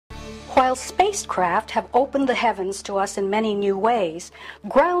While spacecraft have opened the heavens to us in many new ways,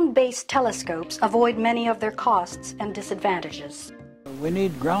 ground-based telescopes avoid many of their costs and disadvantages. We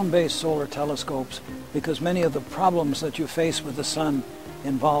need ground-based solar telescopes because many of the problems that you face with the sun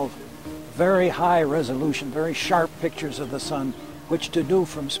involve very high resolution, very sharp pictures of the sun, which to do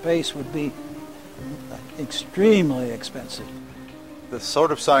from space would be extremely expensive. The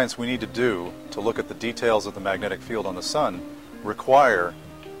sort of science we need to do to look at the details of the magnetic field on the sun require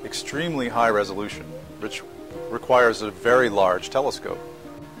extremely high resolution, which requires a very large telescope.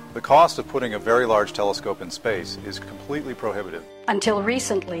 The cost of putting a very large telescope in space is completely prohibitive. Until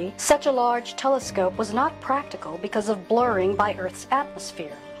recently, such a large telescope was not practical because of blurring by Earth's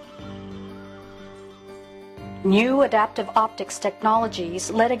atmosphere. New adaptive optics technologies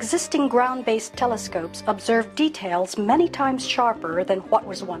let existing ground-based telescopes observe details many times sharper than what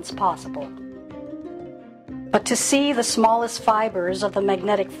was once possible. But to see the smallest fibers of the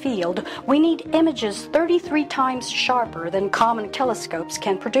magnetic field, we need images 33 times sharper than common telescopes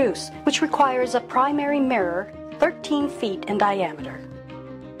can produce, which requires a primary mirror 13 feet in diameter.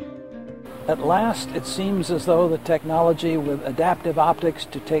 At last, it seems as though the technology with adaptive optics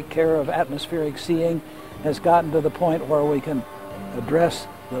to take care of atmospheric seeing has gotten to the point where we can address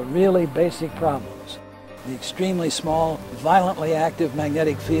the really basic problems. The extremely small, violently active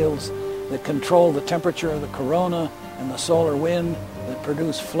magnetic fields that control the temperature of the corona and the solar wind, that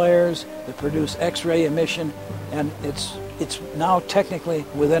produce flares, that produce X-ray emission, and it's now technically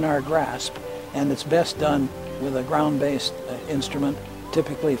within our grasp, and it's best done with a ground-based instrument,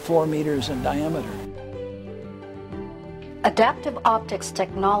 typically 4 meters in diameter. Adaptive optics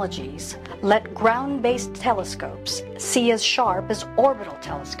technologies let ground-based telescopes see as sharp as orbital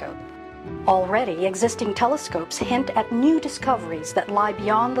telescopes. Already, existing telescopes hint at new discoveries that lie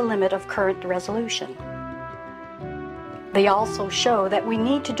beyond the limit of current resolution. They also show that we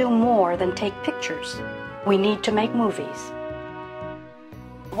need to do more than take pictures. We need to make movies.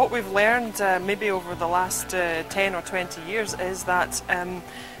 What we've learned maybe over the last 10 or 20 years is that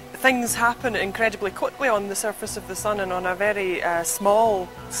things happen incredibly quickly on the surface of the sun and on a very small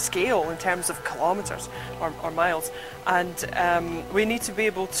scale in terms of kilometres or miles, and we need to be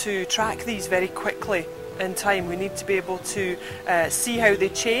able to track these very quickly in time. We need to be able to see how they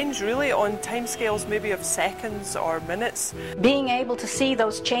change really on timescales maybe of seconds or minutes. Being able to see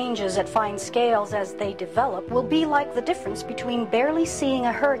those changes at fine scales as they develop will be like the difference between barely seeing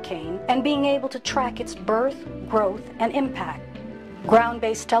a hurricane and being able to track its birth, growth, and impact.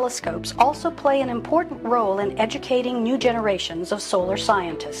 Ground-based telescopes also play an important role in educating new generations of solar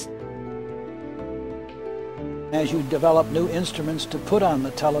scientists. As you develop new instruments to put on the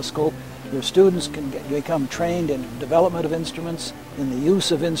telescope, your students can become trained in development of instruments, in the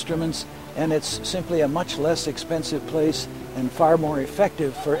use of instruments, and it's simply a much less expensive place and far more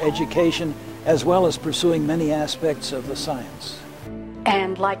effective for education as well as pursuing many aspects of the science.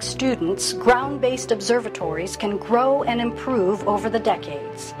 And like students, ground-based observatories can grow and improve over the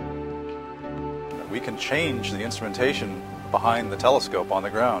decades. We can change the instrumentation behind the telescope on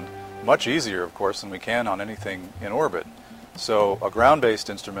the ground much easier, of course, than we can on anything in orbit. So a ground-based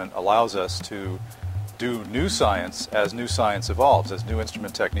instrument allows us to do new science as new science evolves, as new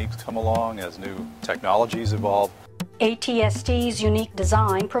instrument techniques come along, as new technologies evolve. ATST's unique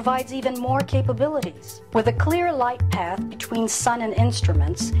design provides even more capabilities. With a clear light path between sun and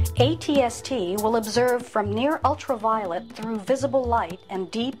instruments, ATST will observe from near ultraviolet through visible light and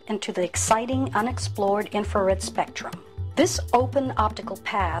deep into the exciting unexplored infrared spectrum. This open optical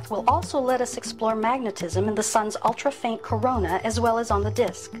path will also let us explore magnetism in the sun's ultra-faint corona as well as on the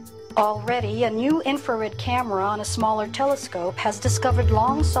disk. Already, a new infrared camera on a smaller telescope has discovered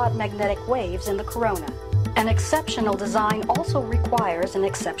long-sought magnetic waves in the corona. An exceptional design also requires an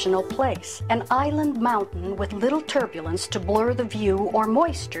exceptional place, an island mountain with little turbulence to blur the view or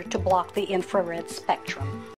moisture to block the infrared spectrum.